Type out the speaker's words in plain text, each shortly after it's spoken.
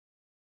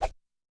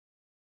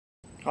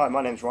Hi,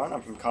 my name's Ryan.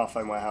 I'm from Car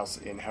Phone Warehouse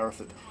in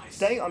Hereford.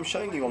 Today I'm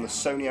showing you on the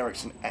Sony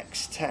Ericsson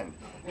X10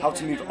 how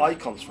to move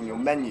icons from your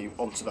menu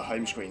onto the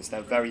home screen, so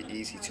they're very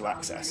easy to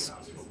access.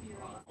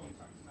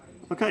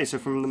 Okay, so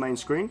from the main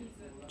screen,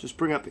 just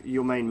bring up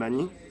your main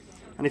menu,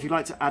 and if you'd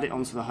like to add it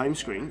onto the home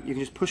screen, you can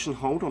just push and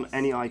hold on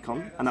any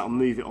icon and that'll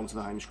move it onto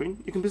the home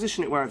screen. You can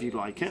position it wherever you'd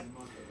like it.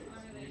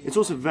 It's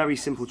also very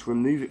simple to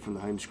remove it from the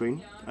home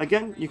screen.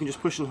 Again, you can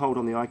just push and hold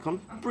on the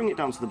icon, bring it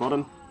down to the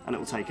bottom, and it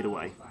will take it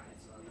away.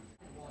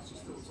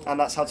 And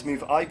that's how to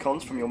move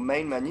icons from your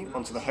main menu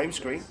onto the home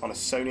screen on a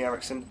Sony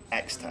Ericsson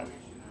X10.